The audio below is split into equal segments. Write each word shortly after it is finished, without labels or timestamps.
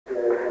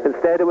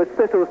Instead, it was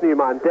Thistle's new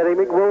man, Derek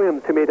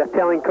McWilliams, who made a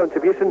telling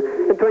contribution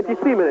in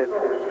 23 minutes,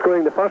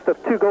 scoring the first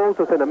of 2 goals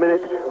within a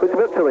minute, which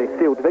virtually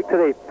sealed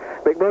victory.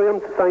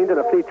 McWilliams, signed on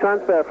a free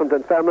transfer from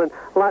Dunfermline,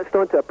 latched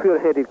onto a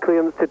poor-headed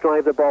clearance to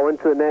drive the ball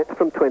into the net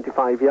from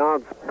 25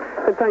 yards.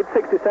 Inside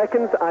 60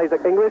 seconds,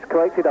 Isaac English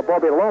collected a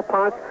Bobby Law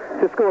pass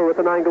to score with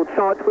an angled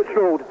shot which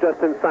rolled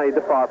just inside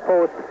the far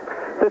post.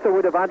 Thistle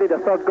would have added a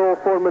third goal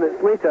 4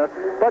 minutes later,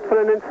 but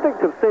for an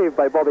instinctive save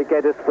by Bobby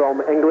Geddes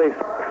from English.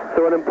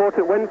 So an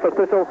important win for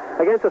Thistle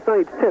against a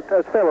side tipped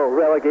as fellow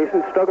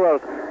relegation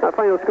strugglers. That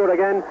final score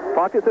again,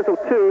 Partick Thistle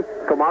 2,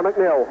 Kilmarnock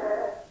 0.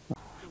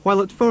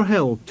 While at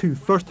Firhill, 2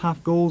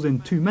 first-half goals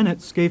in 2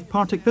 minutes gave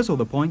Partick Thistle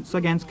the points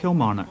against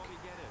Kilmarnock.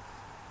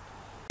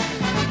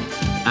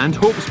 And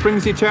hope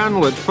springs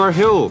eternal at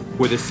Firhill,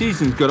 where the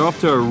season's got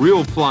off to a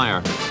real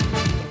flyer.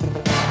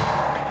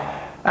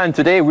 And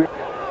today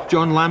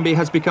John Lambie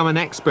has become an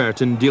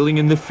expert in dealing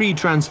in the free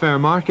transfer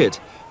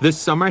market. This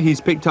summer he's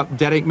picked up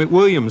Derek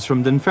McWilliams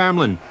from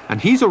Dunfermline,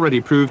 and he's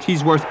already proved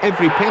he's worth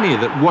every penny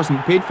that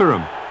wasn't paid for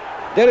him.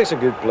 Derek's a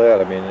good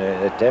player. I mean,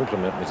 the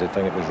temperament was the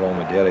thing that was wrong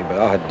with Derek, but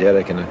I had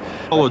Derek and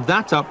followed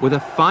that up with a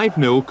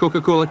 5-0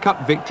 Coca-Cola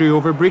Cup victory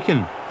over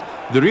Brecon.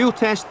 The real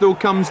test, though,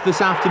 comes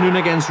this afternoon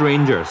against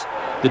Rangers.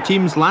 The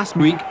team's last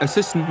week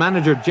assistant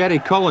manager Jerry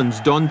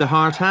Collins donned the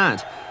hard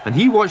hat, and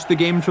he watched the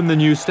game from the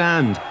new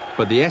stand.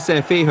 But the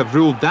SFA have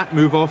ruled that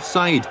move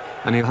offside,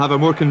 and he'll have a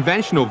more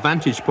conventional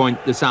vantage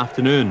point this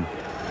afternoon.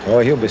 Oh,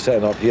 he'll be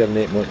sitting up here,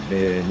 Nate,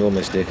 no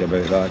mistake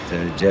about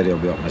that. Jerry will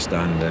be up in the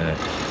stand.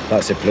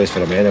 That's the place for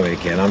him anyway,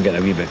 Ken. I'm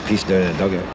getting a wee bit peace down in the dugout.